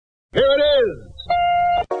Here it is!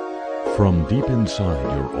 From deep inside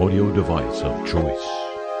your audio device of choice.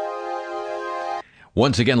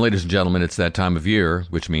 Once again, ladies and gentlemen, it's that time of year,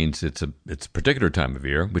 which means it's a particular time of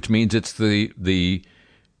year, which means it's the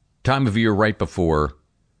time of year right before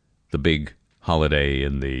the big holiday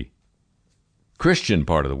in the Christian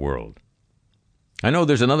part of the world. I know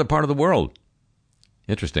there's another part of the world.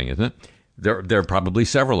 Interesting, isn't it? There are probably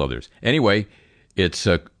several others. Anyway, it's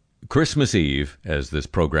Christmas Eve, as this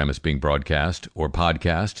program is being broadcast or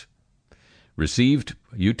podcast. Received,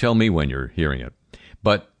 you tell me when you're hearing it.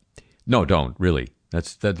 But no, don't, really.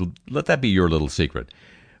 Let that be your little secret.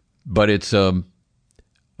 But it's a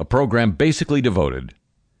program basically devoted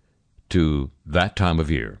to that time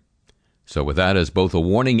of year. So with that as both a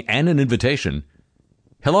warning and an invitation,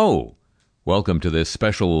 hello. Welcome to this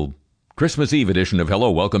special Christmas Eve edition of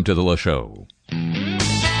Hello, Welcome to the Show.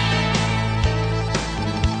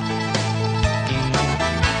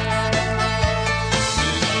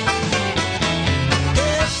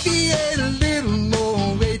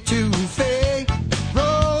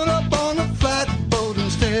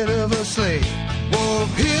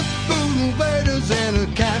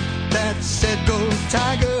 Said go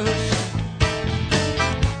Tigers.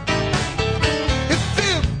 If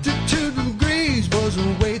 52 degrees was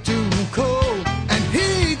way too cold, and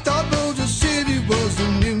he thought Rosa City was the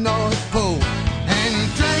new North Pole, and he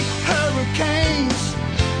drank hurricanes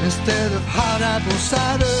instead of hot apple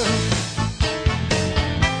cider,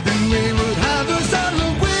 then we would have us out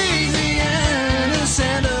Louisiana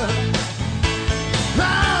Santa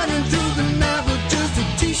riding through the night with just a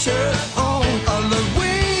t-shirt on. A Louisiana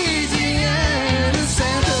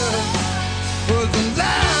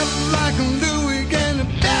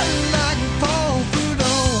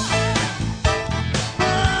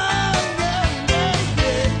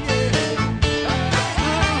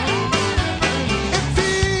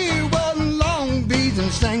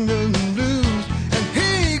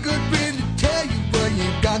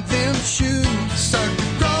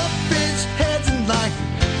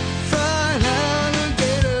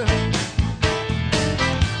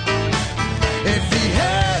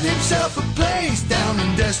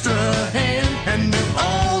and the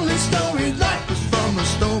only snow he liked was from a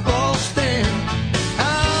snowball stand.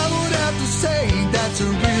 I would have to say that's a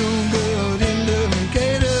real good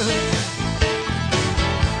indicator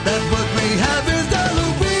that what we have is the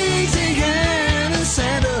Louisiana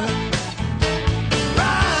Santa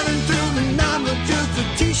riding through the night with just a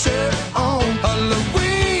t-shirt on. A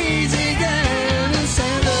Louisiana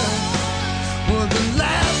Santa with a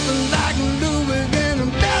laughing like Louis and a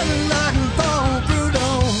belly like a Paul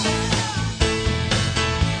Prudhomme.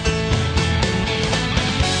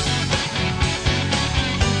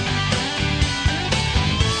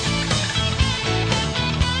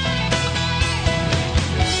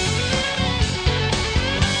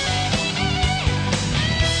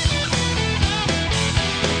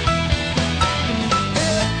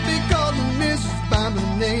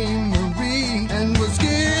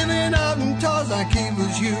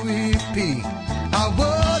 UEP. I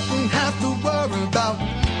wouldn't have to worry about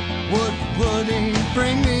what would he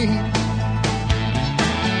bring me.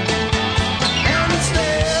 And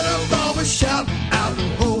instead of always shouting out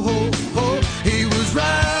and ho ho ho, he was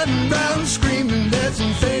riding round screaming, let's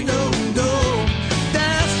fade no go.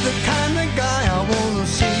 That's the kind of guy I wanna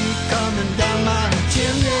see coming down my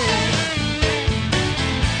chimney.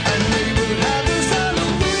 And we would have this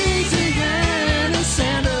Louisiana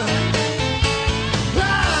Santa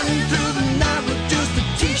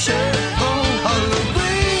t-shirt on. A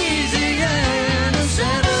Louisiana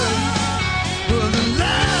Santa with a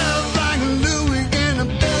laugh like Louis and a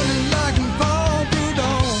belly like Paul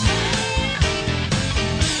Prudhomme.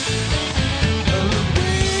 A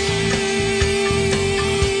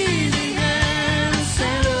Louisiana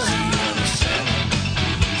Santa.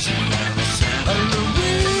 A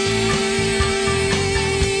Louisiana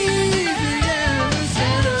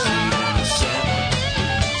Santa. A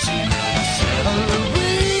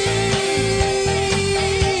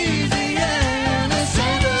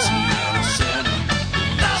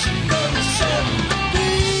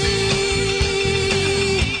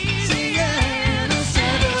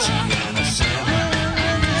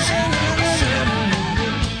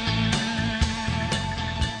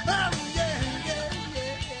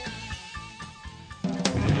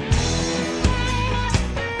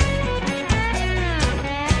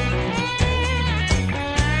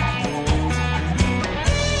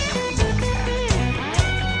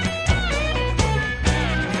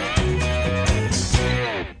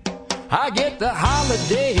I get the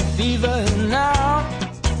holiday fever now.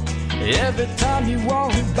 Every time you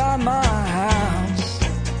walk by my house,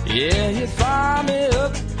 Yeah, you fire me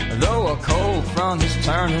up, though a cold front is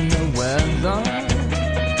turning the weather.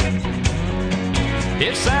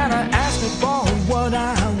 If Santa asked me for what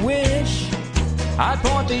I wish, I'd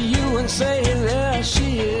point to you and say, there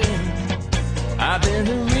she is. I've been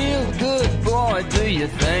a real good boy, do you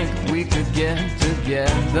think we could get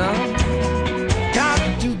together?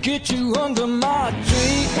 Got to get you under my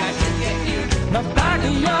tree, got to get you, my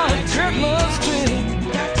backyard Christmas tree.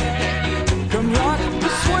 Come rock the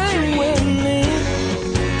swing with me.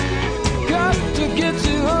 Got to get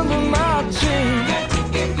you under my tree. Got to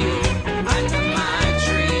get you under my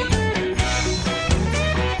tree.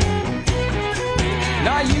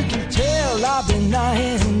 Now you can tell I've been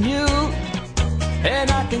eyeing you,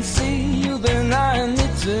 and I can see you've been eyeing me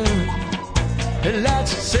too.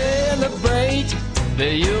 Let's celebrate the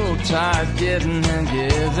Yuletide giving and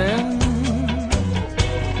giving.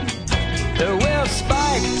 We'll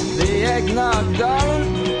spike the eggnog,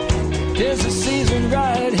 darling. 'Tis the season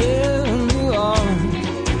right here in New Orleans.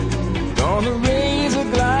 Gonna raise a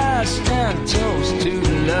glass and toast to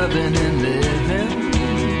loving and living.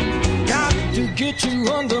 Got to get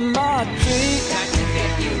you under my tree. Got to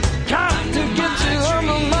get you. Got to get you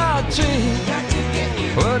under my tree. Got to get you.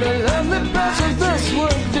 What a lovely present this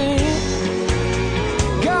would be.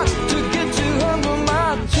 Got to get you under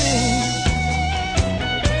my tree.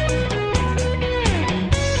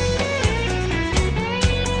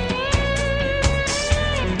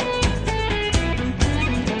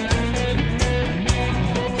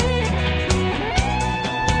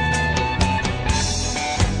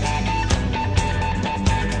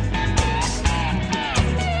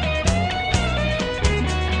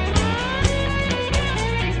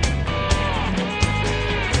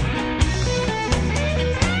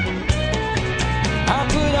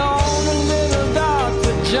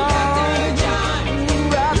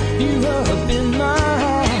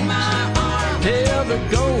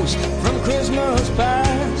 From Christmas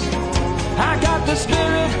past, I got the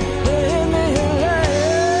spirit in me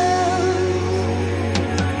alive.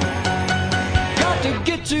 Got to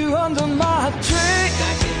get you under my tree,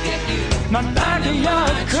 got to get you, my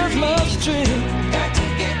backyard Christmas tree. Got to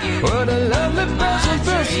get you. What a lovely present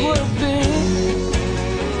this would be.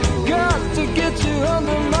 Got to get you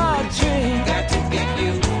under my tree. Got to get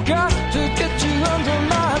you. Got to get you under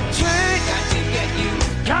my tree. Got to get you.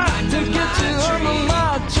 Got to get you under my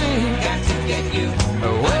tree. Got to get you.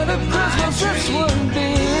 What a Christmas this would be.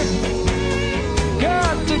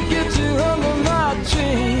 Got to get you under my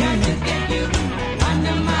tree. Got to get you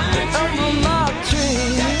under my tree.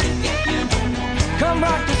 Got to get you. Come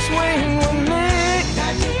rock the swing with me.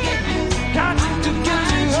 Got to get you. Got to get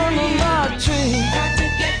you under my tree. Got to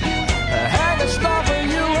get you. Have a star for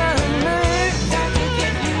you and me. Got to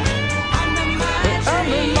get you under my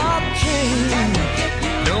tree. Got to get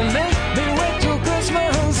you. Don't make me wait till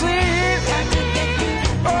Christmas Eve. Got to get you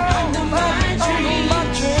under my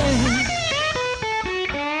tree.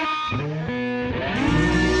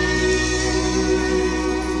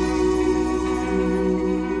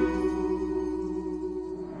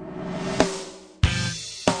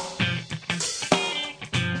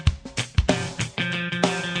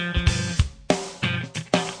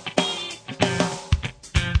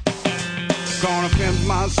 Gonna pimp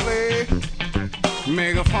my sleigh,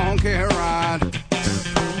 make a funky ride.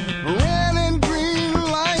 Red and green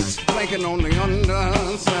lights blinking on the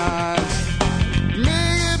underside.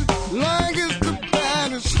 Make it like it's the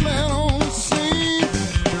baddest sled on the scene.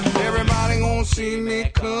 Everybody gonna see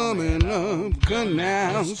me coming up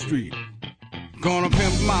Canal Street. Gonna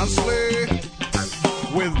pimp my sleigh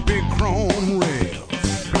with big chrome rails,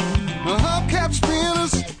 hubcap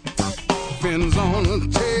spinners, fins on the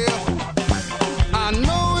tail. I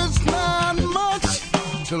know it's not much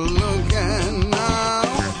to look at now,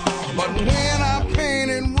 but when I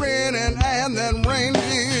paint it red and add that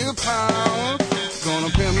reindeer power, gonna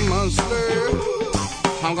pimp my sleigh,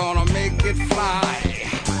 I'm gonna make it fly.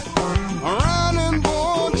 Around in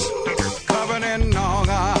boards, covered in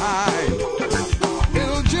rawhide.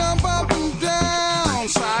 It'll jump up and down,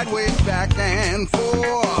 sideways, back and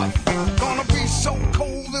forth. Gonna be so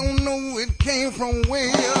cold they'll know it came from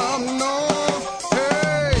way up north.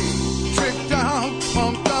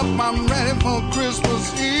 I'm ready for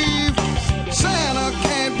Christmas Eve. Santa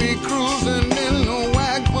can't be cruising in no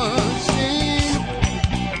wag machine.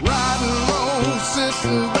 Riding low,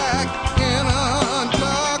 sitting back in a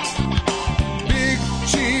duck. Big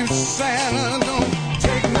Chief Santa don't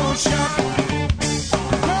take no shot.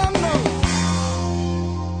 No, no.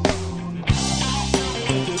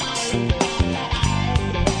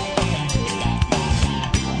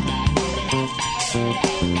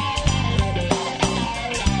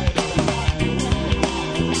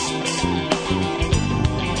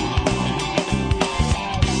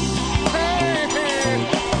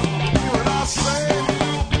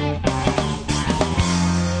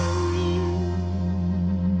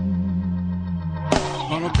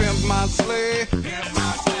 Gonna pimp my sleigh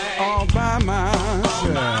all by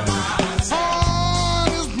myself.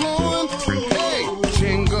 Horn is blowing, hey,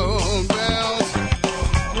 jingle bells.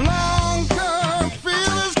 Long curfew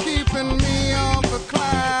is keeping me off the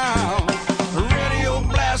cloud. Radio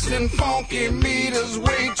blasting funky meters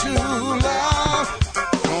way too loud.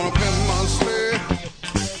 Gonna pimp my sleigh,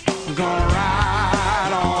 gonna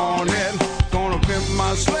ride on it. Gonna pimp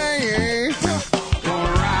my sleigh,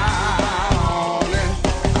 gonna ride on it.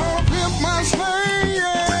 Gonna pimp my sleigh,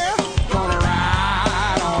 yeah. Gonna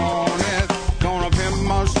ride on it. Gonna pimp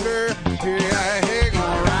my sleigh, yeah. Hey,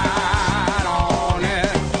 gonna ride on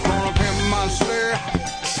it. Gonna pimp my sleigh,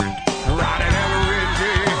 ride it every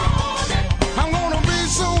day. I'm gonna be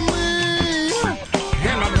so mean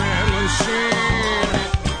in my bed machine.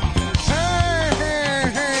 Hey,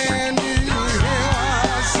 hey, hey, do you hear what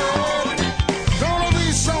I said? Gonna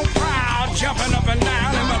be so proud, jumping up and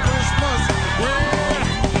down in my Christmas red.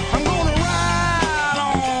 I'm gonna ride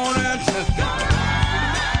on it.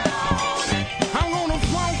 I'm gonna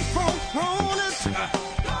funk on it.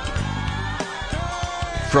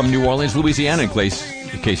 From New Orleans, Louisiana, in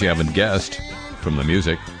case you haven't guessed from the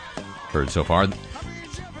music heard so far.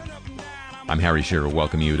 I'm Harry Shearer,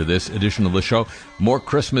 welcoming you to this edition of the show. More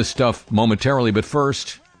Christmas stuff momentarily, but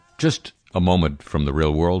first, just a moment from the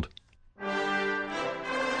real world.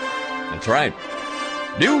 That's right.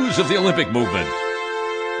 News of the Olympic movement.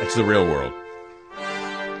 That's the real world.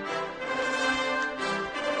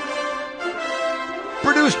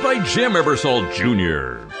 Produced by Jim Ebersol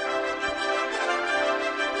Jr.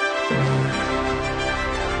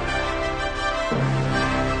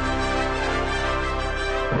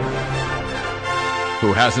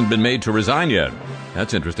 Who hasn't been made to resign yet.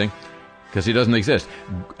 That's interesting, because he doesn't exist.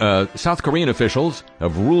 South Korean officials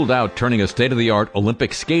have ruled out turning a state-of-the-art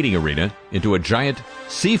Olympic skating arena into a giant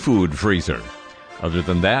seafood freezer. Other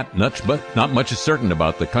than that, not much is certain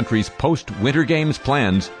about the country's post-Winter Games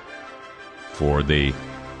plans for the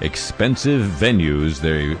expensive venues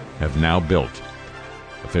they have now built.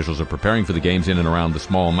 Officials are preparing for the games in and around the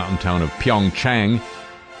small mountain town of Pyeongchang,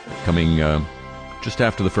 coming just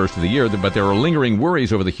after the first of the year, but there are lingering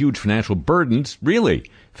worries over the huge financial burdens, really,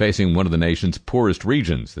 facing one of the nation's poorest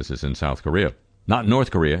regions. This is in South Korea. Not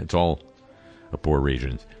North Korea, it's all a poor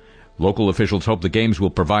regions. Local officials hope the games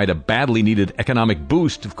will provide a badly needed economic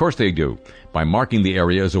boost, of course they do, by marking the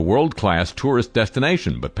area as a world-class tourist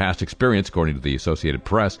destination. But past experience, according to the Associated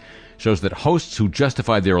Press, shows that hosts who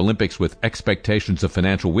justified their Olympics with expectations of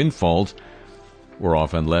financial windfalls were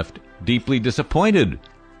often left deeply disappointed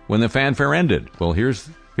when the fanfare ended. Well, here's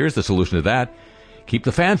the solution to that. Keep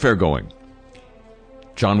the fanfare going.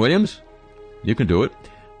 John Williams, you can do it.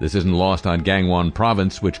 This isn't lost on Gangwon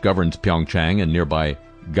Province, which governs Pyeongchang and nearby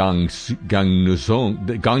Gangneung,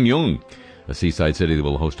 a seaside city that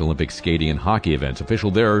will host Olympic skating and hockey events.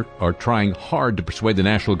 Officials there are trying hard to persuade the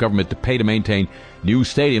national government to pay to maintain new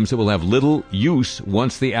stadiums that will have little use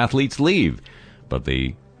once the athletes leave. But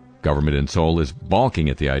the government in Seoul is balking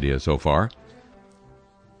at the idea so far.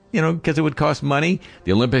 Because it would cost money.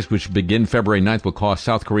 The Olympics, which begin February 9th, will cost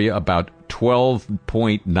South Korea about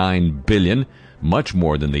 $12.9 billion, much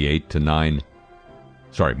more than the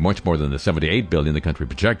 78 billion the country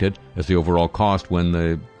projected as the overall cost when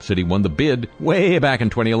the city won the bid way back in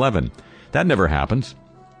 2011. That never happens.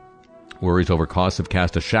 Worries over costs have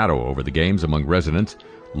cast a shadow over the games among residents,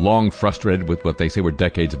 long frustrated with what they say were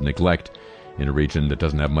decades of neglect in a region that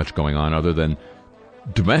doesn't have much going on other than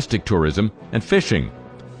domestic tourism and fishing.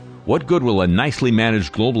 What good will a nicely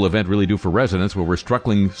managed global event really do for residents where we're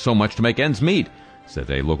struggling so much to make ends meet, said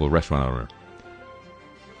a local restaurant owner.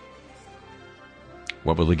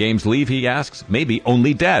 What will the games leave, he asks? Maybe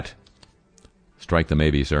only debt. Strike the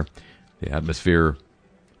maybe, sir. The atmosphere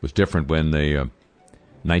was different when the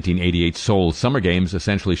 1988 Seoul Summer Games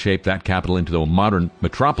essentially shaped that capital into the modern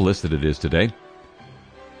metropolis that it is today.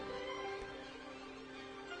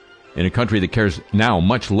 In a country that cares now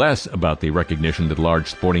much less about the recognition that large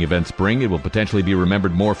sporting events bring, it will potentially be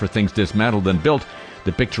remembered more for things dismantled than built.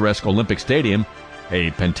 The picturesque Olympic Stadium,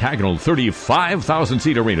 a pentagonal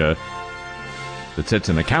 35,000-seat arena that sits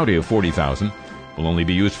in a county of 40,000, will only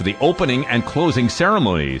be used for the opening and closing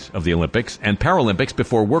ceremonies of the Olympics and Paralympics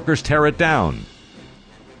before workers tear it down.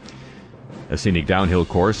 A scenic downhill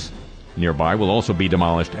course nearby will also be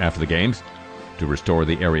demolished after the Games to restore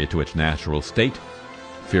the area to its natural state.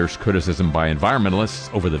 Fierce criticism by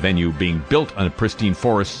environmentalists over the venue being built on a pristine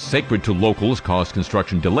forest sacred to locals caused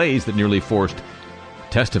construction delays that nearly forced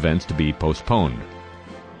test events to be postponed.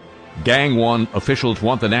 Gangwon officials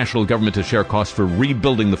want the national government to share costs for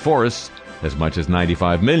rebuilding the forests as much as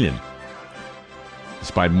 $95 million.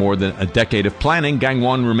 Despite more than a decade of planning,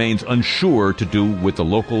 Gangwon remains unsure to do with the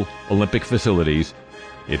local Olympic facilities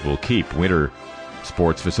it will keep. Winter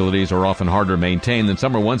sports facilities are often harder to maintain than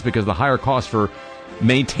summer ones because of the higher cost for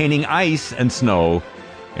maintaining ice and snow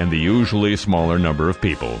and the usually smaller number of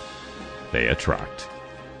people they attract.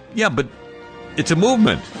 Yeah, but it's a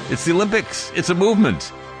movement. It's the Olympics. It's a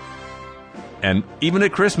movement. And even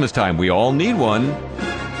at Christmas time, we all need one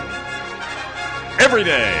every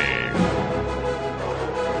day.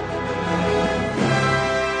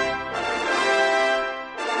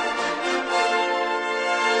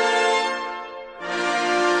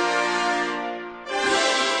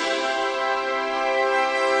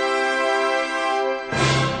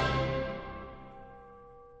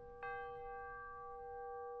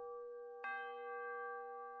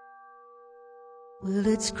 Well,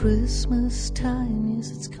 it's Christmas time,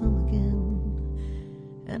 yes, it's come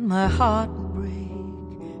again, and my heart will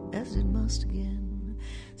break, as it must again,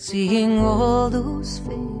 seeing all those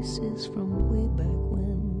faces from way back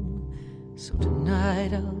when. So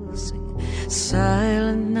tonight I'll sing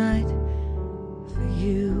Silent Night for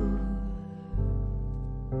you.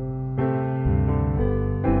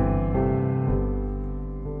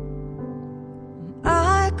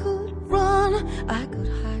 I could run, I could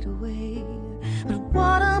hide away, but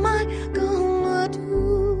what am I gonna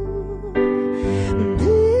do?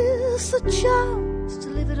 This a chance to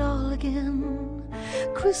live it all again.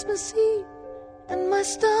 Christmas Eve and my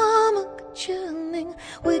stomach churning,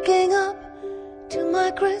 waking up to my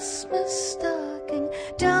Christmas stocking,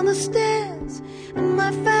 down the stairs and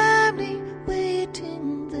my family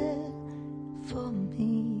waiting there for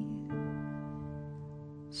me.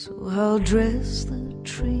 So I'll dress the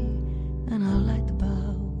tree and I'll light the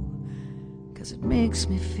bough, 'cause it makes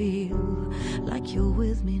me feel like you're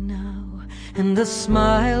with me now, and the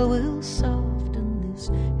smile will soften this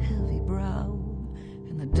heavy brow.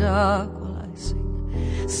 In the dark while I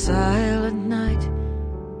sing Silent Night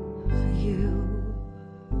for you.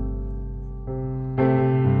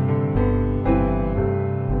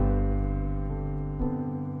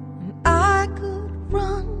 And I could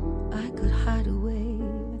run, I could hide away,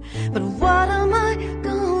 but what am I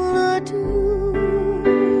gonna do?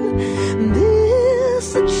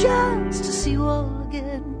 A chance to see you all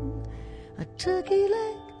again, a turkey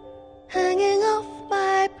leg hanging off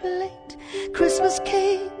my plate, Christmas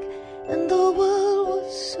cake, and the world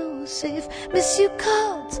was so safe. Miss you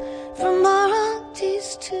cards from our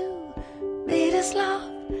aunties too, made us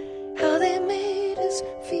laugh, how they made us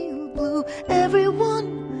feel blue. Everyone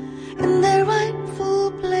in their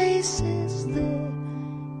rightful places there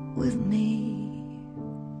with me.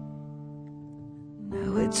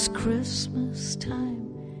 Now it's Christmas time,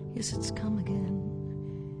 yes, it's come again,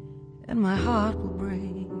 and my heart will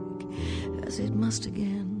break, as it must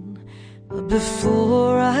again. But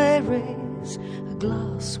before I raise a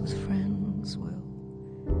glass with friends, well,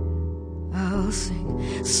 I'll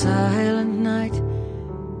sing Silent Night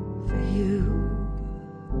for you.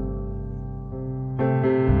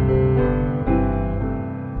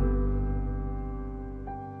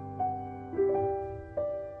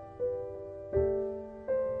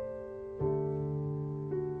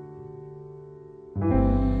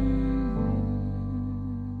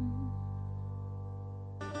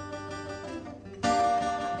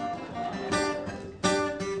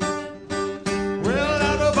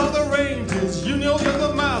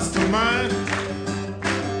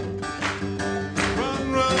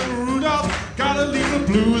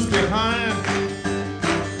 Blues behind.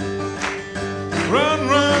 Run,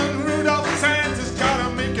 run, Rudolph, Santa's gotta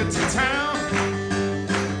make it to town.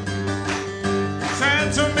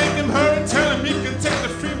 Santa, make him hurry, tell him he can take the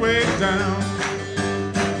freeway down.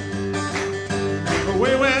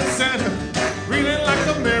 Away went Santa, reeling like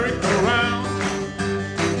a merry-go-round.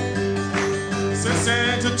 Said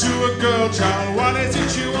Santa to a girl child, what is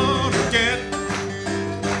it you want to get?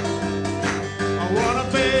 I want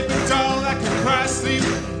a baby doll that can cry, sleep,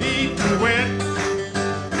 eat, and wet.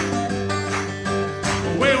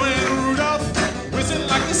 Away went Rudolph, whistling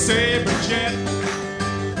like a saber jet.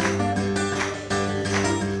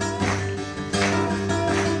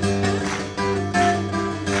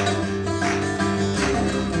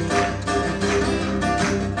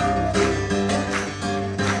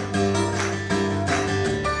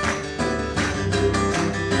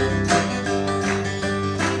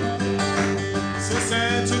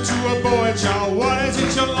 Child, what is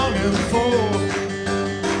it you're longing for?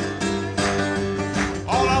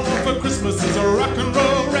 All I want for Christmas is a rock and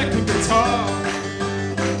roll record guitar.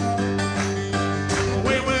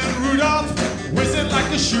 Away went Rudolph, whizzing like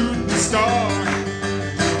a shooting star.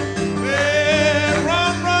 Yeah,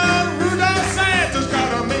 run, run, Rudolph, Santa's got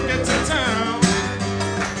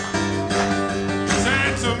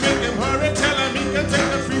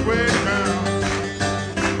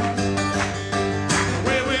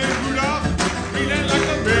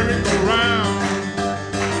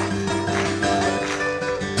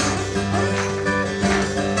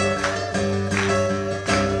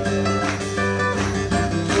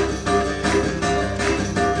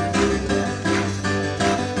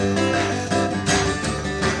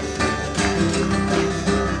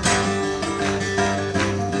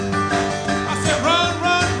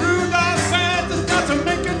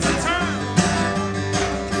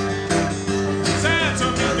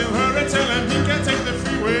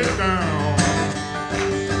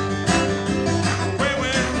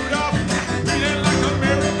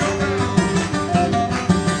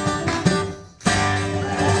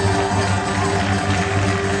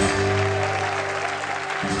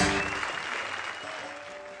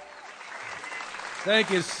Thank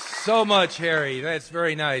you so much, Harry. That's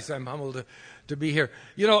very nice. I'm humbled to be here.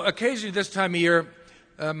 You know, occasionally this time of year,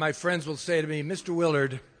 my friends will say to me, Mr.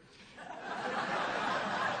 Willard,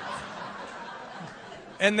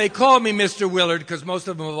 and they call me Mr. Willard because most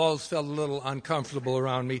of them have always felt a little uncomfortable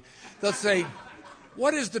around me. They'll say,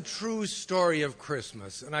 what is the true story of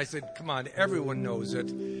Christmas? And I said, come on, everyone knows it.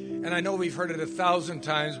 And I know we've heard it 1,000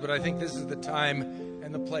 times, but I think this is the time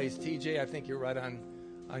and the place. TJ, I think you're right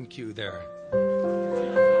on cue there.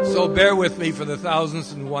 So bear with me for the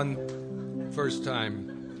 1,001 first time.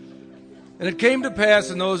 And it came to pass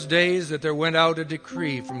in those days that there went out a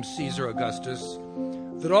decree from Caesar Augustus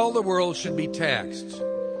that all the world should be taxed.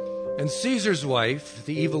 And Caesar's wife,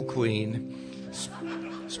 the evil queen,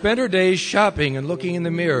 spent her days shopping and looking in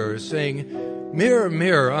the mirror, saying, Mirror,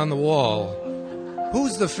 mirror on the wall,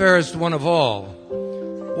 who's the fairest one of all?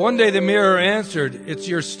 One day the mirror answered, It's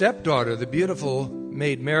your stepdaughter, the beautiful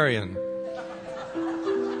maid Marian.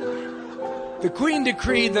 The queen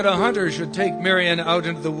decreed that a hunter should take Marian out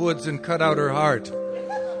into the woods and cut out her heart.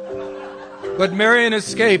 But Marian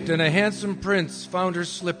escaped, and a handsome prince found her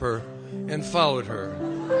slipper and followed her.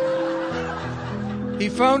 He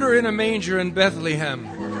found her in a manger in Bethlehem,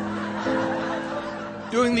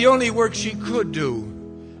 doing the only work she could do,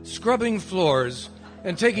 scrubbing floors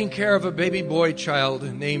and taking care of a baby boy child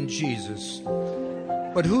named Jesus.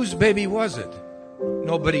 But whose baby was it?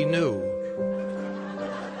 Nobody knew.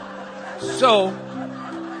 So,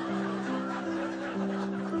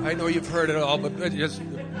 I know you've heard it all, but just...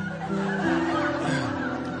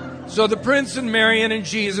 So the prince and Marian and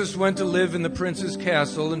Jesus went to live in the prince's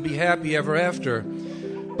castle and be happy ever after.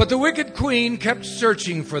 But the wicked queen kept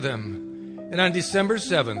searching for them. And on December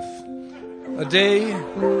 7th, a day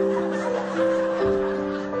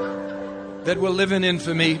that will live in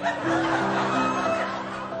infamy,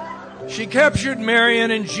 she captured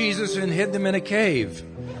Marian and Jesus and hid them in a cave.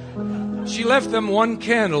 She left them one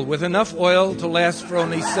candle with enough oil to last for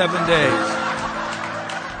only 7 days.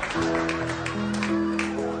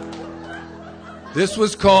 This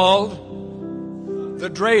was called the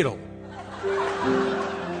dreidel.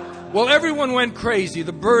 Well, everyone went crazy.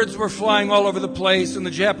 The birds were flying all over the place, and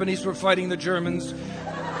the Japanese were fighting the Germans.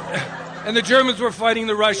 And the Germans were fighting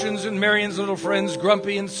the Russians, and Marian's little friends,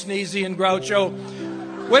 Grumpy and Sneezy and Groucho,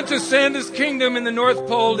 went to Santa's kingdom in the North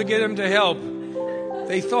Pole to get him to help.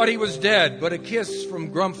 They thought he was dead, but a kiss from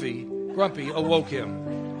Grumpy awoke him.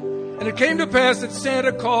 And it came to pass that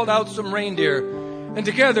Santa called out some reindeer, and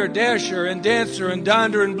together Dasher and Dancer and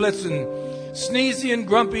Donder and Blitzen, Sneezy and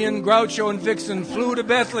Grumpy and Groucho and Vixen flew to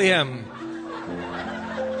Bethlehem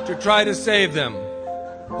to try to save them.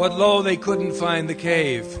 But lo, they couldn't find the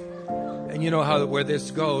cave. And you know where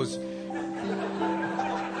this goes.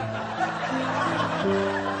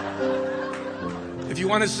 If you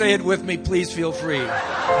want to say it with me, please feel free.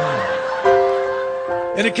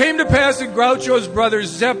 And it came to pass that Groucho's brother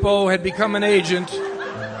Zeppo had become an agent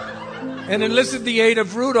and enlisted the aid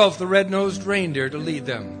of Rudolph the red-nosed reindeer to lead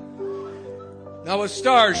them. Now a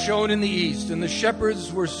star shone in the east, and the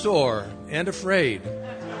shepherds were sore and afraid.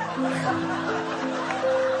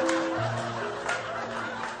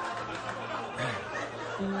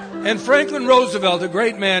 And Franklin Roosevelt, a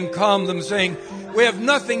great man, calmed them, saying, We have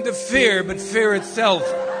nothing to fear but fear itself.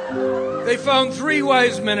 They found 3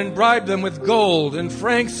 wise men and bribed them with gold and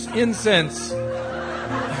Frank's incense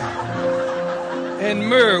and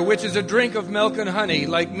myrrh, which is a drink of milk and honey,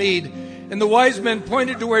 like mead. And the wise men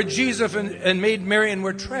pointed to where Jesus and Maid Marian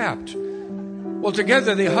were trapped. Well,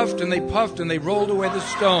 together they huffed and they puffed and they rolled away the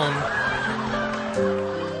stone.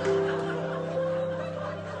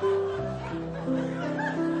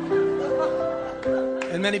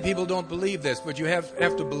 And many people don't believe this, but you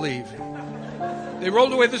have to believe. They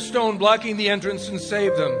rolled away the stone, blocking the entrance, and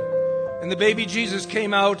saved them. And the baby Jesus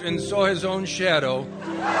came out and saw his own shadow.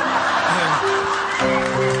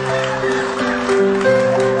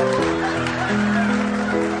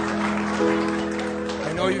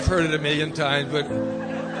 I know you've heard it a million times,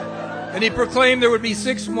 and he proclaimed there would be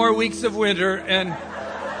 6 more weeks of winter, and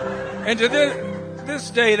to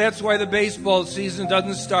this day, that's why the baseball season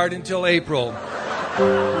doesn't start until April.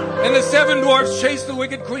 And the 7 dwarfs chased the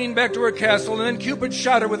wicked queen back to her castle, and then Cupid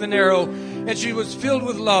shot her with an arrow, and she was filled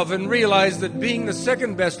with love and realized that being the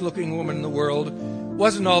second best looking woman in the world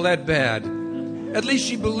wasn't all that bad. At least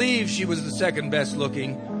she believed she was the second best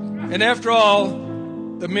looking. And after all,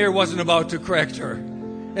 the mirror wasn't about to correct her.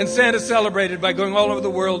 And Santa celebrated by going all over the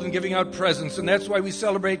world and giving out presents, and that's why we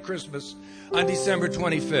celebrate Christmas on December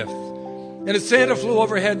 25th. And as Santa flew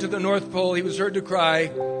overhead to the North Pole, he was heard to cry,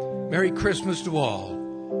 Merry Christmas to all,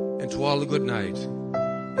 and to all a good night.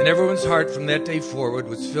 And everyone's heart from that day forward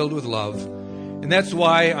was filled with love. And that's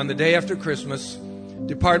why on the day after Christmas,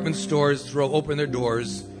 department stores throw open their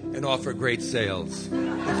doors and offer great sales.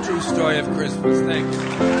 The true story of Christmas. Thank you.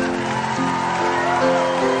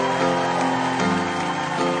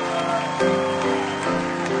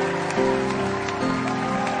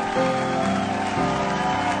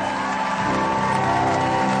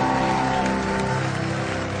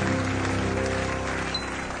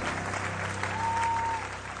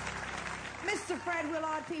 Mr. Fred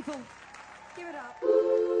Willard, people, give it up.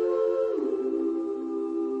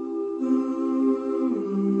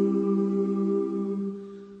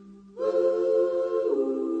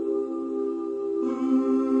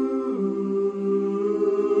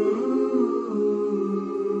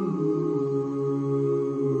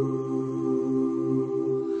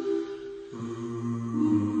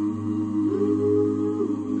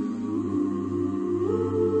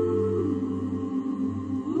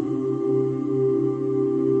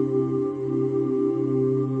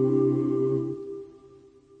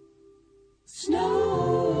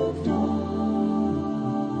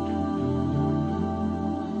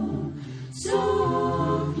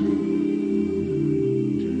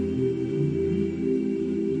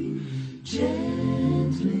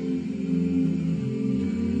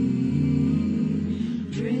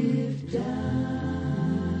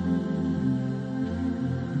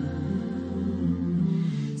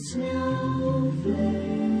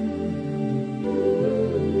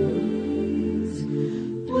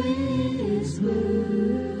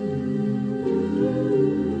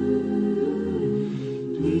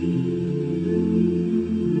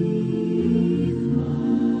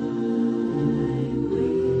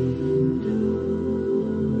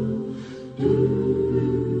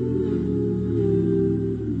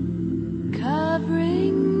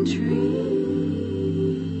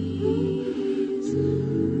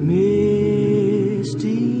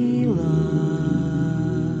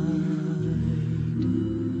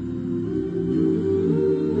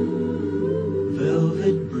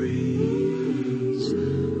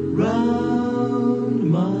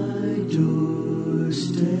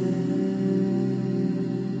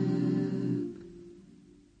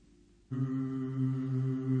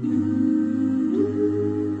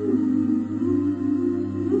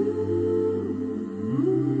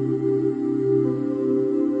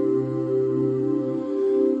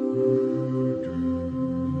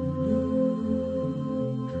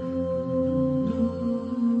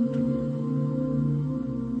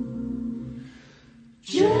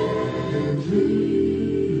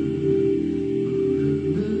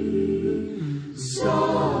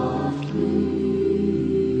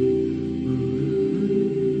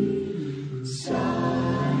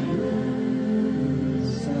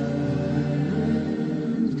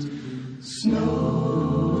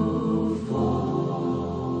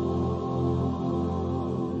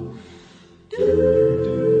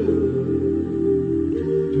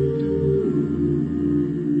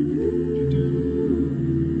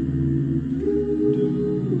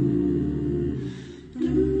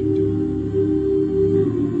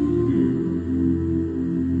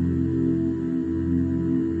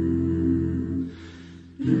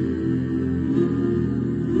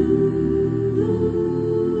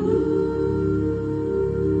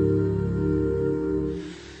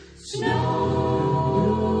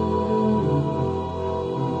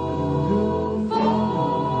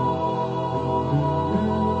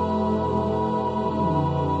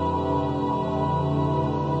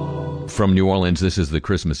 From New Orleans, this is the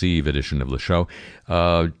Christmas Eve edition of the show.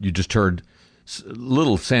 You just heard a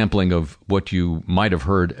little sampling of what you might have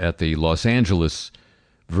heard at the Los Angeles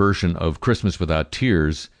version of Christmas Without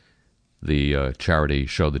Tears, the charity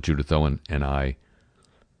show that Judith Owen and I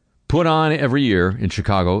put on every year in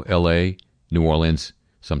Chicago, L.A., New Orleans,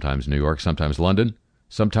 sometimes New York, sometimes London,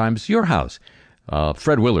 sometimes your house.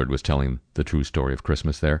 Fred Willard was telling the true story of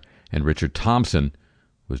Christmas there, and Richard Thompson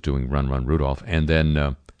was doing Run, Run, Rudolph. And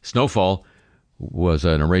then Snowfall was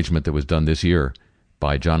an arrangement that was done this year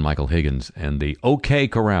by John Michael Higgins and the OK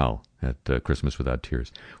Corral at Christmas Without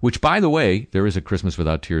Tears, which, by the way, there is a Christmas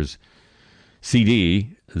Without Tears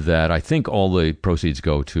CD that I think all the proceeds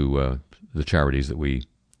go to the charities that we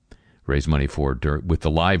raise money for with the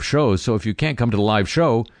live shows. So if you can't come to the live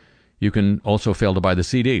show, you can also fail to buy the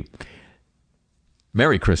CD.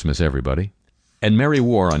 Merry Christmas, everybody. And Merry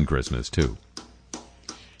War on Christmas, too.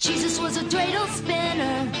 Jesus was a dreidel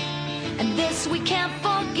spinner, and this we can't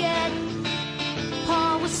forget.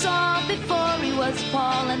 Paul was Saul before he was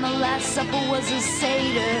Paul, and the Last Supper was a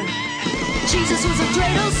Seder. Jesus was a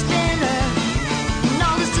dreidel spinner, and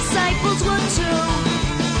all his disciples were too.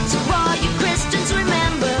 So all you Christians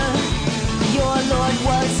remember, your Lord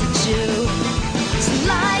was a Jew.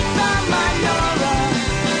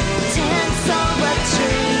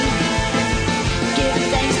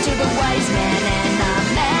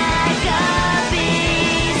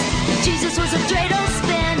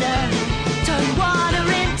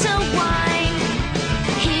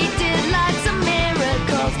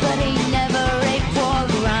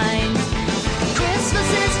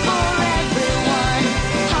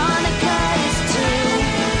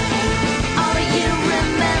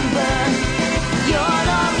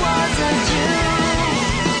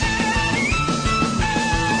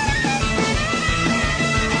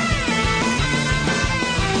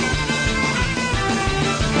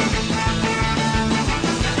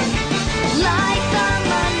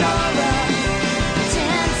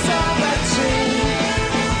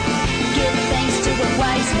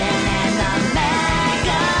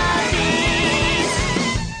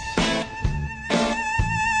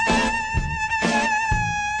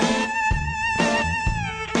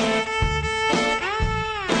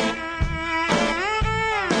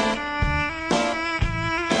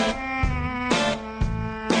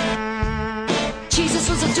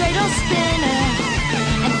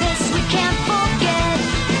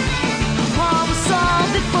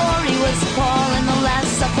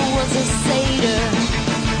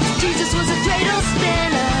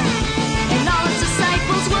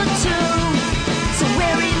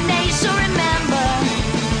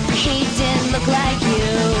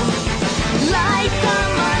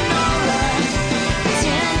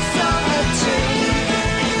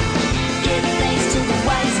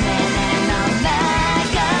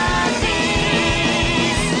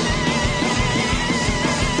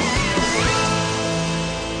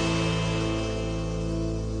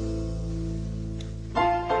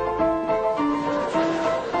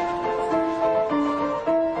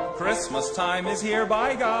 Christmas time is here,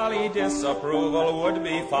 by golly, disapproval would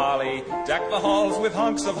be folly. Deck the halls with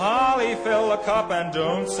hunks of holly, fill a cup and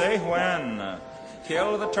don't say when.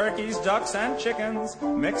 Kill the turkeys, ducks, and chickens,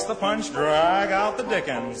 mix the punch, drag out the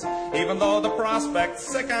dickens. Even though the prospect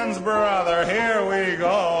sickens, brother, here we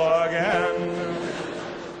go again.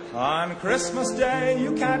 On Christmas Day,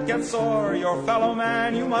 you can't get sore. Your fellow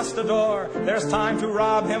man you must adore. There's time to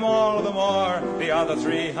rob him all the more. The other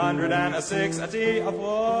 360 of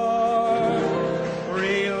war.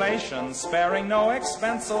 Relations, sparing no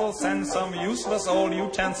expense'll send some useless old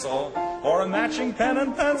utensil or a matching pen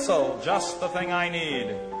and pencil. Just the thing I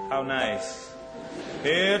need. How nice.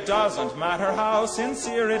 It doesn't matter how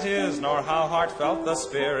sincere it is, nor how heartfelt the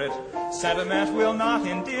spirit. Sentiment will not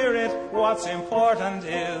endear it. What's important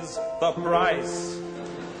is the price.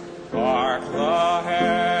 Hark the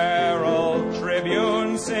Herald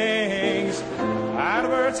Tribune sings,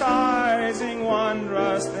 advertising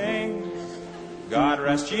wondrous things. God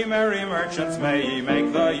rest ye merry merchants, may ye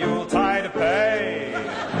make the Yuletide pay.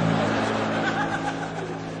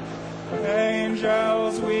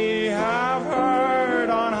 Angels we have heard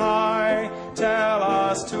on high tell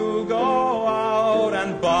us to go out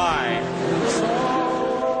and buy.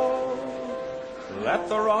 So let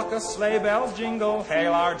the raucous sleigh bells jingle,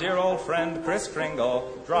 hail our dear old friend Kris Kringle,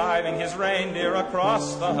 driving his reindeer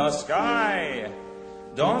across the sky.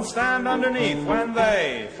 Don't stand underneath when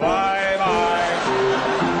they fly by.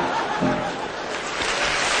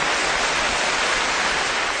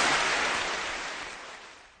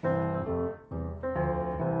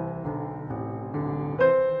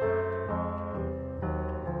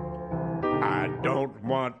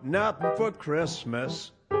 Want nothing for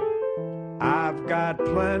Christmas. I've got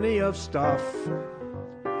plenty of stuff.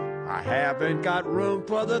 I haven't got room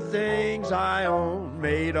for the things I own.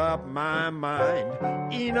 Made up my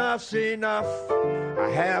mind, enough's enough. I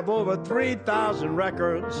have over 3,000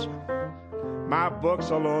 records. My books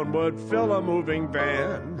alone would fill a moving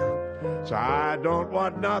van. So I don't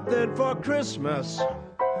want nothing for Christmas.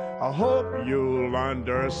 I hope you'll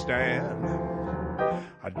understand.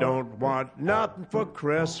 I don't want nothing for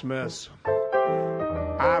Christmas.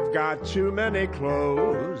 I've got too many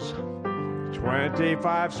clothes.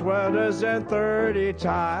 25 sweaters and 30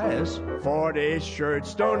 ties. 40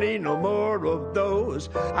 shirts, don't need no more of those.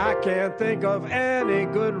 I can't think of any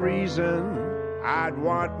good reason I'd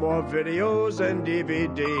want more videos and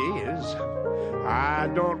DVDs. I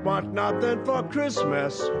don't want nothing for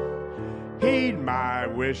Christmas. Heed my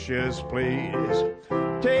wishes, please.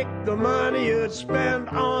 Take the money you'd spend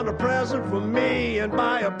on a present for me and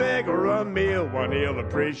buy a beggar a meal, one he'll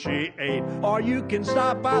appreciate. Or you can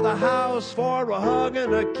stop by the house for a hug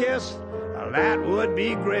and a kiss. That would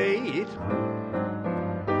be great.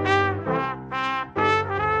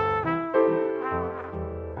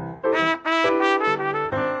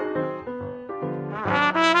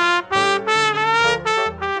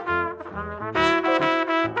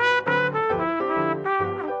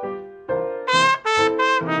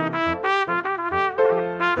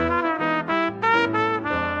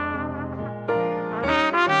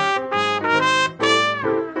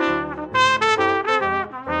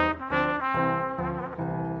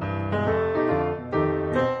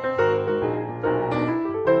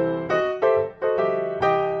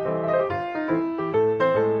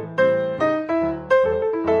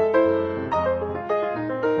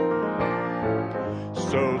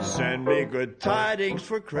 Good tidings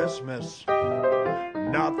for Christmas,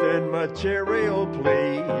 nothing material,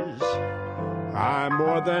 please. I'm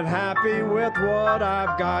more than happy with what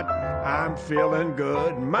I've got. I'm feeling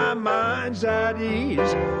good, my mind's at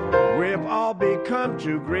ease. We've all become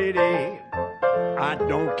too greedy. I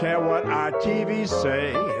don't care what our TVs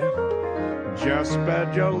say. Just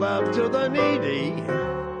spread your love to the needy.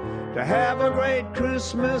 To have a great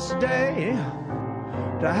Christmas day.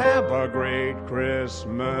 To have a great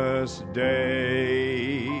Christmas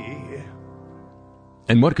day.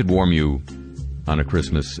 And what could warm you on a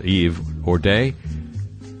Christmas Eve or day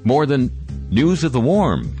more than news of the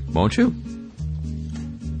warm, won't you?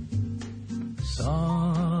 Soft,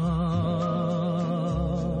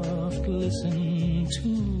 listen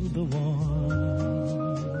to the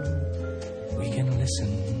warm. We can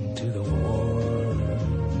listen to the warm.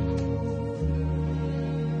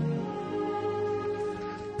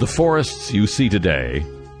 The forests you see today.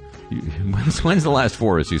 When's the last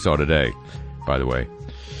forest you saw today, by the way?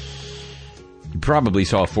 You probably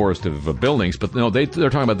saw a forest of buildings, but no, they're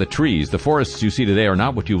talking about the trees. The forests you see today are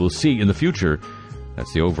not what you will see in the future.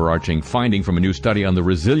 That's the overarching finding from a new study on the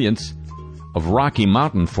resilience of Rocky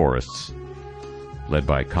Mountain forests, led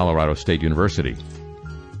by Colorado State University.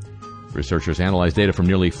 Researchers analyzed data from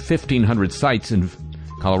nearly 1,500 sites in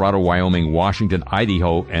Colorado, Wyoming, Washington,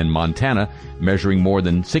 Idaho, and Montana, measuring more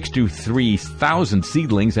than 63,000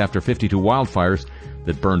 seedlings after 52 wildfires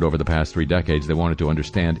that burned over the past 3 decades. They wanted to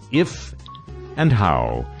understand if and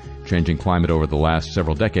how changing climate over the last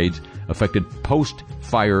several decades affected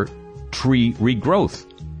post-fire tree regrowth.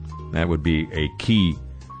 That would be a key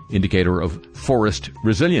indicator of forest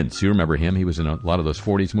resilience. You remember him. He was in a lot of those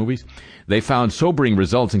 40s movies. They found sobering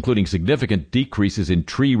results, including significant decreases in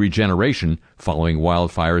tree regeneration following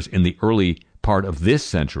wildfires in the early part of this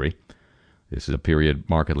century. This is a period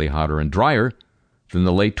markedly hotter and drier than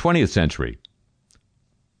the late 20th century.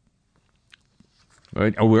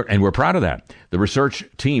 And we're proud of that. The research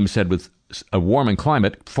team said with a warming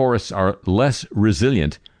climate, forests are less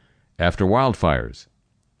resilient after wildfires.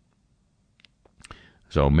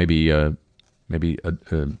 So maybe a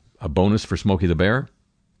bonus for Smokey the Bear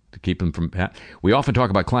to keep them from... We often talk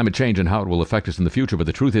about climate change and how it will affect us in the future, but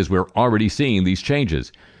the truth is we're already seeing these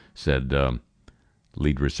changes, said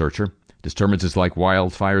lead researcher. Disturbances like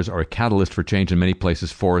wildfires are a catalyst for change in many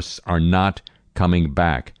places. Forests are not coming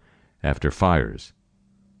back after fires.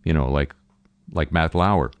 You know, like Matt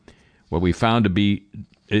Lauer. What we found to be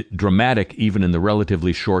dramatic even in the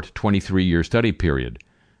relatively short 23-year study period,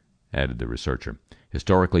 added the researcher.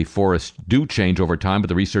 Historically, forests do change over time, but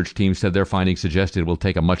the research team said their findings suggested it will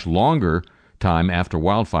take a much longer time after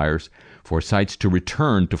wildfires for sites to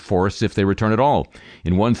return to forests if they return at all.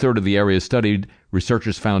 In 1/3 of the areas studied,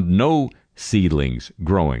 researchers found no seedlings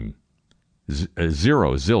growing.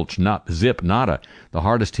 Zero, zilch, zip, nada. The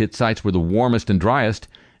hardest hit sites were the warmest and driest,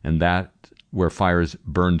 and that where fires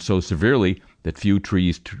burned so severely that few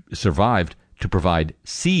trees survived to provide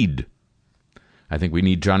seed. I think we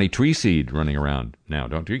need Johnny Tree Seed running around now,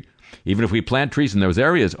 don't we? Even if we plant trees in those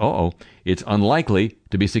areas, it's unlikely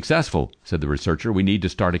to be successful, said the researcher. We need to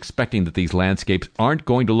start expecting that these landscapes aren't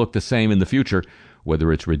going to look the same in the future,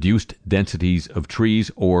 whether it's reduced densities of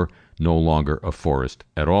trees or no longer a forest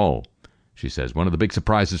at all. She says one of the big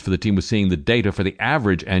surprises for the team was seeing the data for the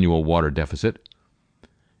average annual water deficit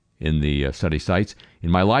in the study sites.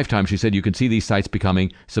 In my lifetime, she said, you can see these sites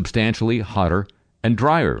becoming substantially hotter and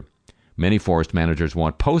drier. Many forest managers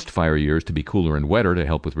want post-fire years to be cooler and wetter to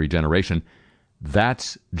help with regeneration.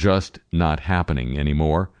 That's just not happening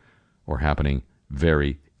anymore, or happening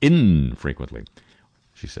very infrequently.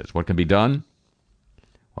 She says, what can be done?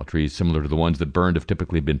 While trees similar to the ones that burned have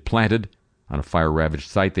typically been planted on a fire-ravaged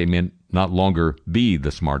site, they may not longer be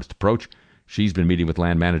the smartest approach. She's been meeting with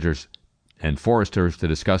land managers and foresters to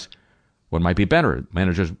discuss what might be better.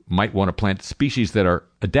 Managers might want to plant species that are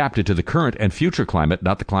adapted to the current and future climate,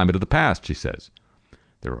 not the climate of the past, she says.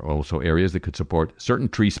 There are also areas that could support certain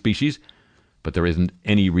tree species, but there isn't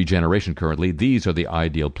any regeneration currently. These are the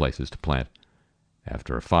ideal places to plant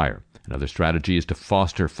after a fire. Another strategy is to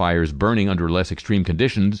foster fires burning under less extreme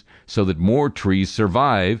conditions so that more trees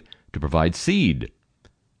survive to provide seed.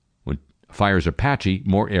 When fires are patchy,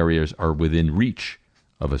 more areas are within reach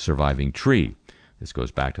of a surviving tree. This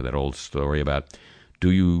goes back to that old story about,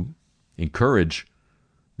 do you encourage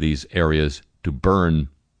these areas to burn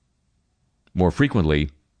more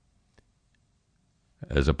frequently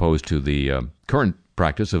as opposed to the current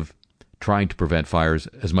practice of trying to prevent fires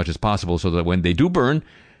as much as possible so that when they do burn,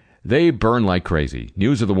 they burn like crazy.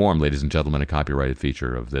 News of the Warm, ladies and gentlemen, a copyrighted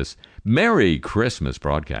feature of this Merry Christmas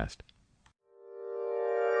broadcast.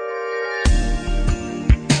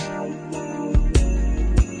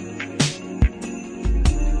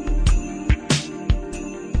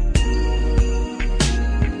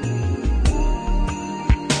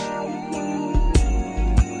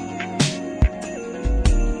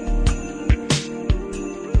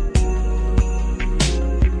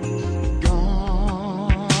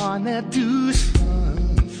 Do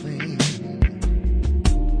something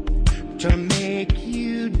to make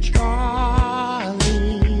you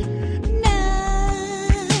jolly.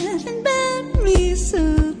 Nothing but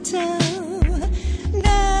mistletoe.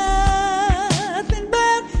 Nothing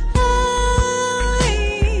but holly.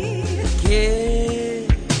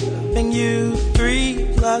 Giving you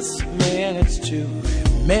 3+ minutes to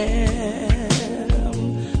remember.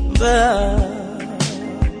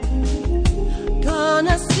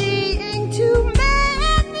 Gonna sing to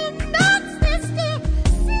many notes December.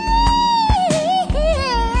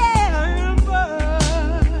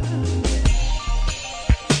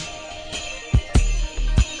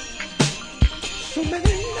 So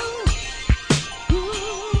many notes.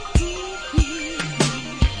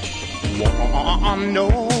 One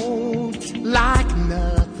note like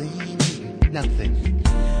nothing.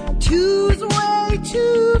 Two's way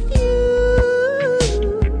too few.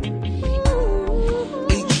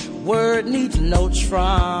 Word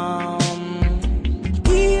from.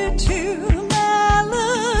 Here to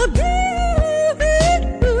Malibu,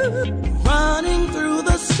 Running through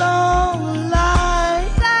the sunlight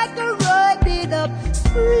like a riding up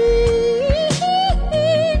springtime.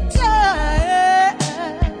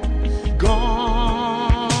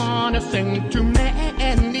 Gonna sing to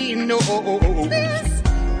Mandy, no. This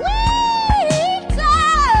sweet time.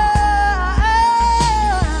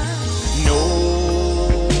 No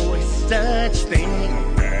such thing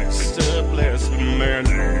as surplus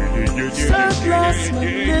money. Surplus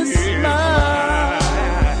money smile.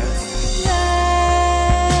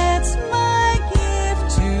 That's my gift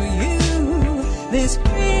to you this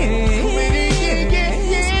Christmas.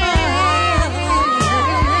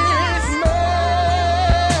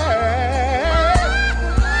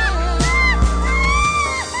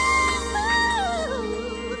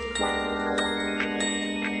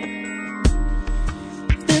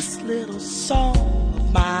 This little song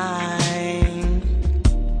of mine.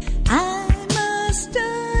 I must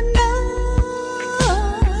anoint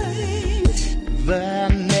The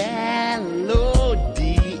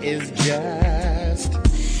melody is just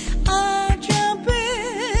a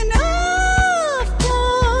jumping off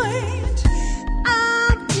point.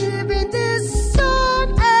 I'm giving this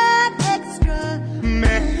song an extra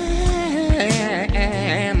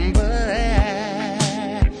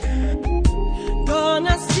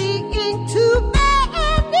gonna sing to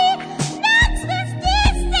Mandy next this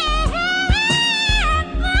December.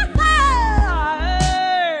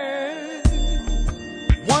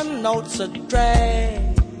 One note's a drag.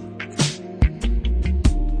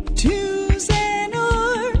 Two's an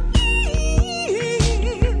ordeal.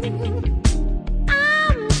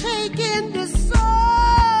 I'm taking this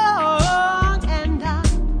song and I'm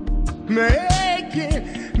making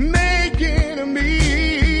a meal.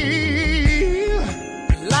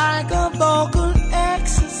 Like a vocal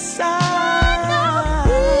exercise.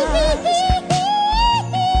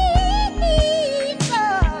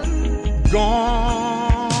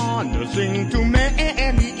 Gonna sing to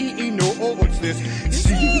Mandy, no, what's this?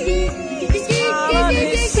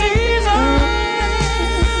 Holiday season.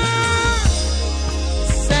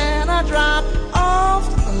 Santa dropped off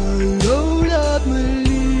a load of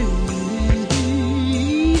leaves.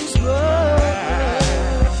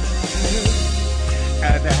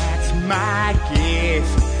 That's my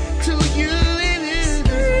gift to you.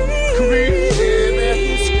 Christmas.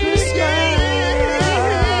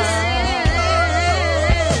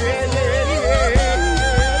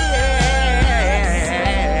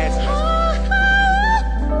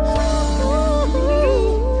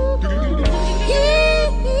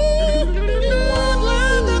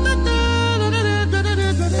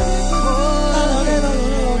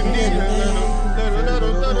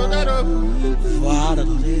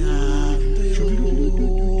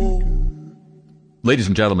 Ladies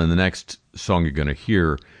and gentlemen, the next song you're going to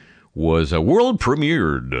hear was world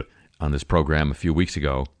premiered on this program a few weeks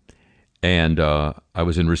ago. And I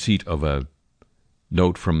was in receipt of a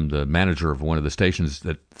note from the manager of one of the stations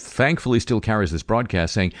that thankfully still carries this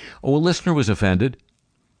broadcast saying, oh, a listener was offended.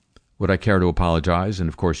 Would I care to apologize? And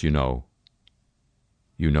of course, you know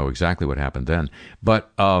exactly what happened then.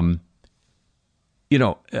 But, I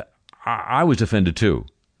was offended too,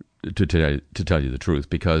 to tell you the truth,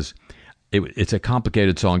 because it's a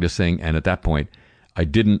complicated song to sing, and at that point, I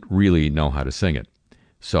didn't really know how to sing it.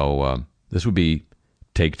 So this would be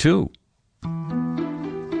take two.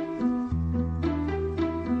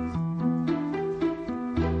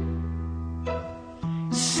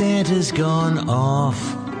 Santa's gone off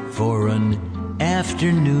for an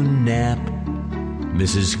afternoon nap.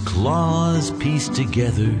 Mrs. Claus pieced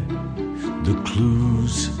together the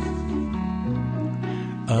clues.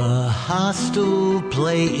 A hostile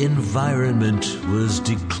play environment was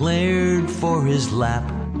declared for his lap.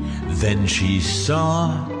 Then she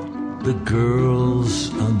saw the girls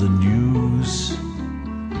on the news.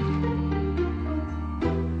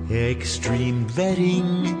 Extreme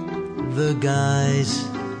vetting, the guys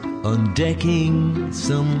undecking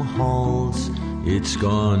some halls. It's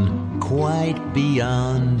gone quite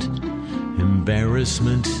beyond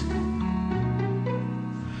embarrassment.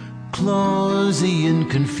 Clausian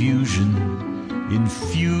confusion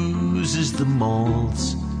infuses the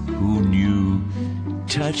malls. Who knew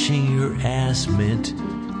touching your ass meant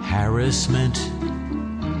harassment?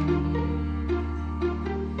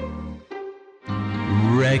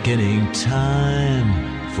 Reckoning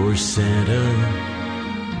time for Santa.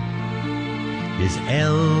 His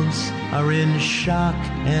elves are in shock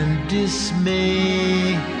and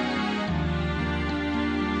dismay.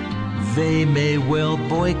 They may well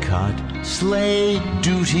boycott sleigh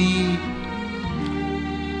duty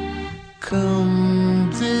come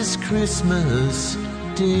this Christmas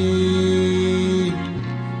Day.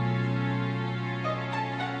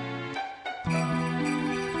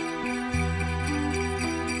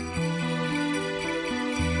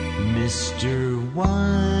 Mr.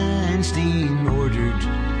 Weinstein ordered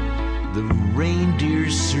the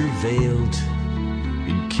reindeers surveilled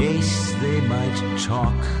in case they might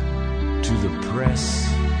talk to the press.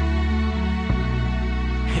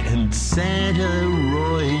 And Santa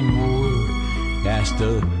Roy Moore asked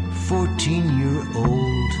a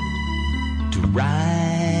 14-year-old to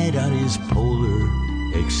ride on his Polar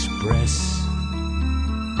Express.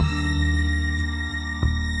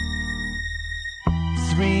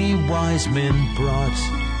 3 wise men brought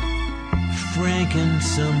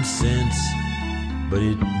frankincense, but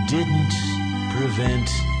it didn't prevent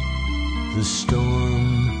the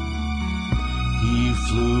storm. He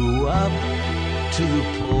flew up to the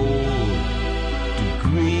pole to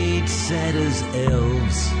greet Santa's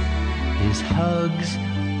elves. His hugs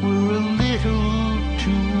were a little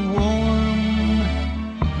too warm.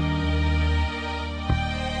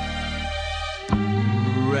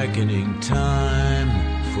 Reckoning time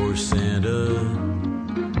for Santa.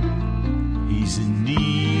 He's in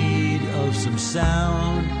need of some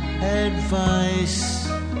sound advice.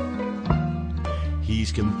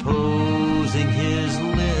 He's composing his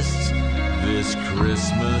list this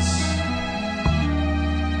Christmas,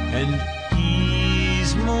 and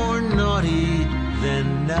he's more naughty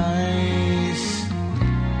than nice.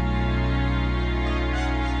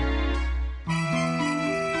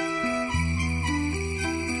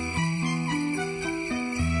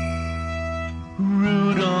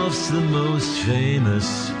 Rudolph's the most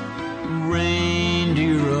famous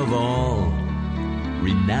reindeer of all,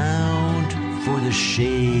 renowned for the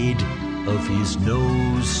shade of his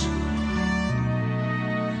nose.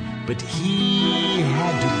 But he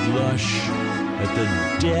had to blush at the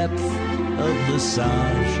depth of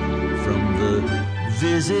massage from the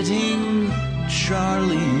visiting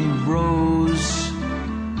Charlie Rose.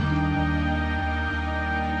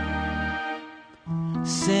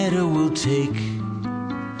 Santa will take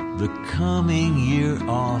the coming year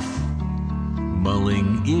off,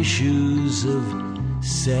 mulling issues of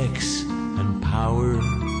sex and power.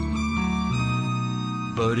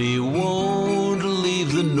 But he won't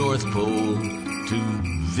leave the North Pole to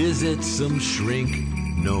visit some shrink.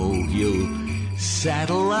 No, he'll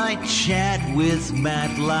satellite chat with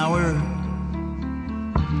Matt Lauer.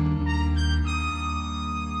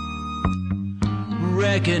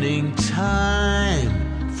 Reckoning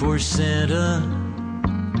time for Santa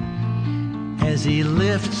as he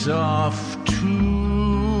lifts off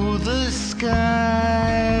to the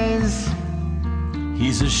skies.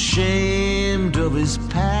 He's ashamed of his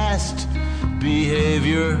past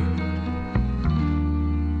behavior,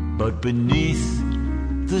 but beneath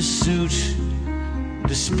the suit,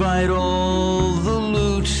 despite all the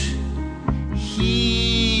loot,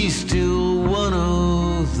 he's still one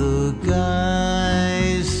of the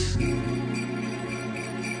guys.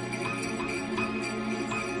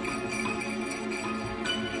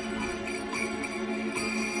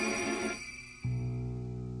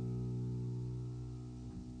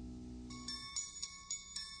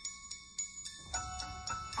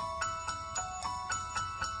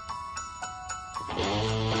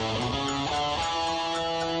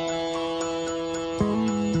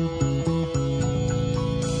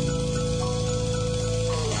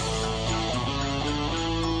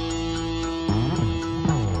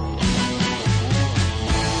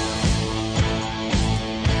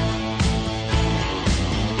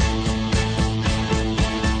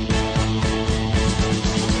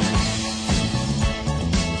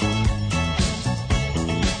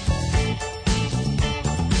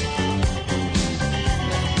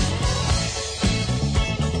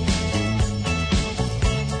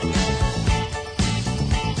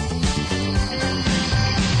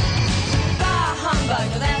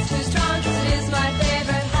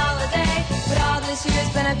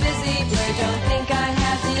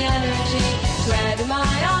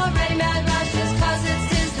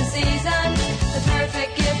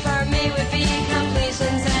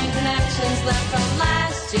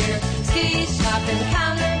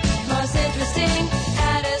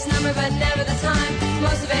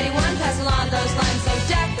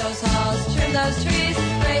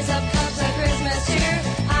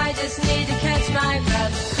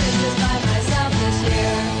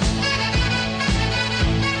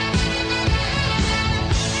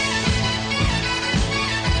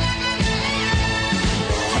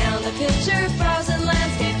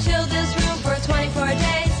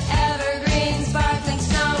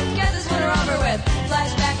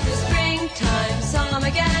 Flashback to spring,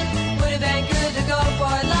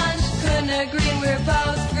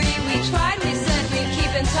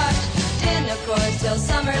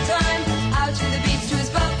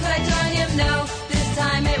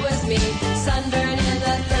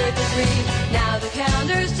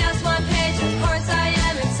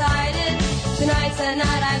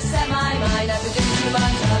 tonight. I've set my mind not to do too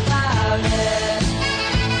much about it.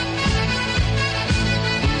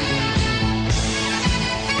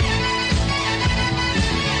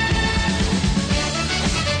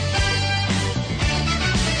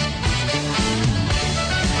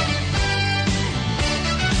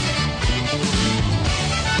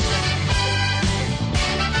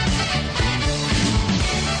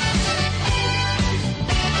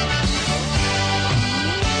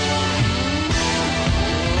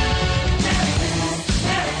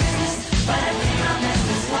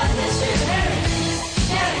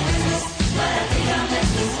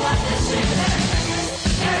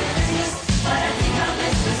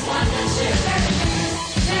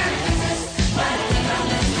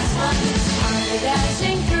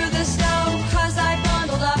 Dashing through the snow, 'cause I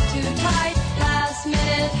bundled up too tight. Last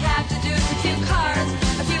minute, have to do a few cards,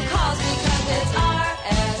 a few calls, because it's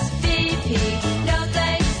RSVP. No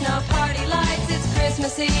thanks, no party lights, it's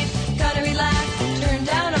Christmas Eve. Gonna relax, turn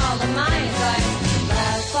down all of my invites.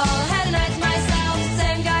 Last fall, had a night to myself.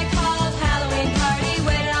 Same guy called, Halloween party.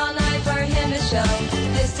 Waited all night for him to show.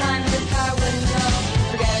 This time his car wouldn't go.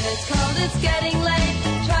 Forget it, it's cold, it's getting late.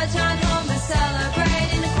 Trudge on home to celebrate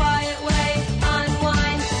in a quiet way.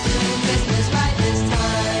 Unwind, doing business right this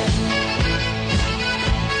time.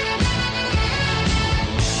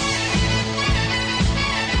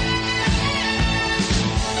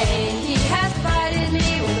 He has provided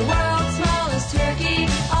me with the world's smallest turkey,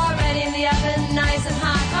 already in the oven, nice and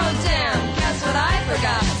hot. Oh damn, guess what I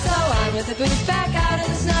forgot? So on with the boots, back out in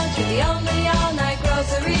the snow to the only all-night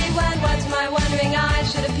grocery. When what's my wondering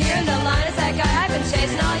eyes should appear in the line? It's that guy I've been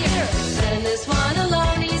chasing all year. Send this one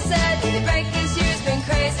alone, he said. The break this year's been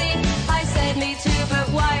crazy. I said me too, but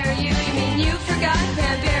why are you? You mean you forgot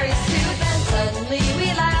cranberries too? Then suddenly we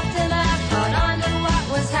laughed and laughed, caught on to what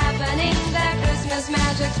was happening. That Christmas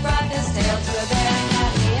magic's brought this tale to a very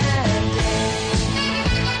happy ending.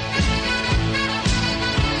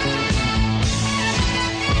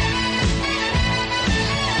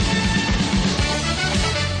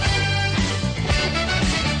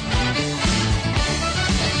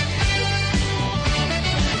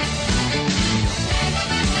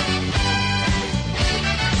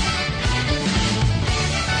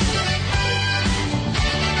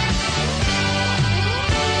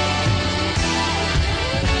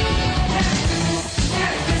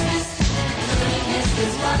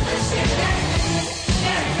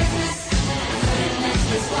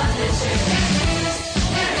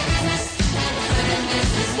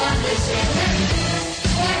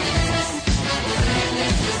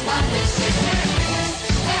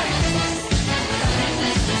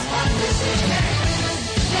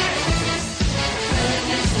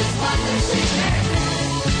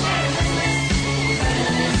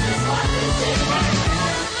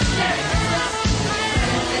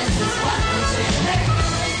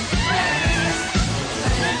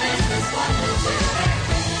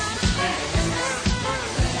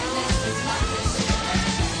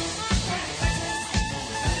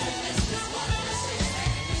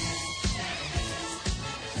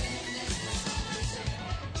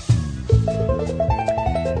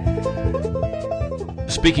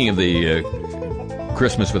 Speaking of the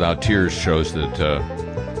Christmas Without Tears shows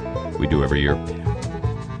that we do every year,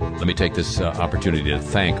 let me take this opportunity to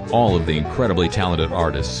thank all of the incredibly talented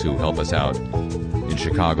artists who help us out in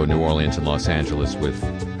Chicago, New Orleans, and Los Angeles with,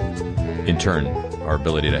 in turn, our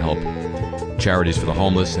ability to help charities for the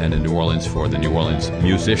homeless, and in New Orleans for the New Orleans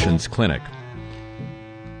Musicians Clinic.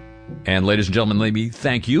 And ladies and gentlemen, let me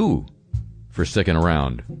thank you for sticking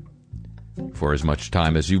around for as much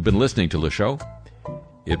time as you've been listening to the show.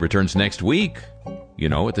 It returns next week,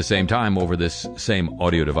 at the same time over this same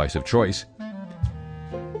audio device of choice.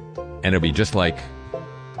 And it'll be just like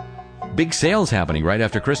big sales happening right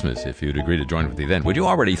after Christmas, if you'd agree to join with me then. Would you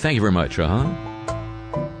already? Thank you very much,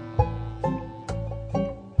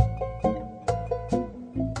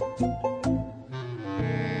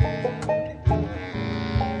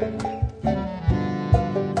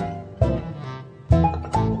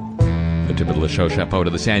 The show chapeau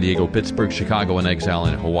to the San Diego, Pittsburgh, Chicago, and Exile,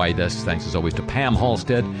 and Hawaii desks. Thanks as always to Pam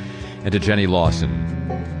Halstead and to Jenny Lawson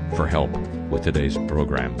for help with today's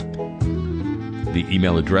program. The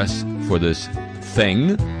email address for this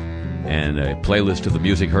thing and a playlist of the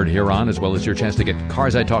music heard here on, as well as your chance to get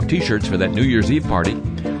Cars I Talk t-shirts for that New Year's Eve party,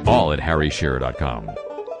 all at harryshearer.com.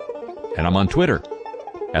 And I'm on Twitter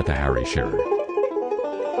at the Harry Shearer.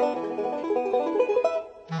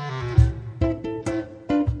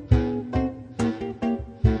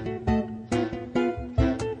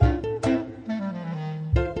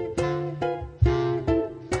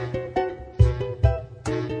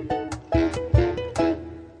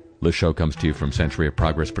 This show comes to you from Century of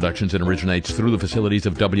Progress Productions and originates through the facilities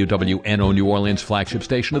of WWNO New Orleans, flagship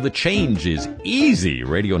station of the Change is Easy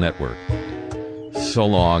radio network. So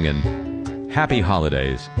long and happy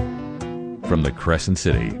holidays from the Crescent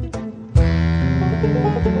City.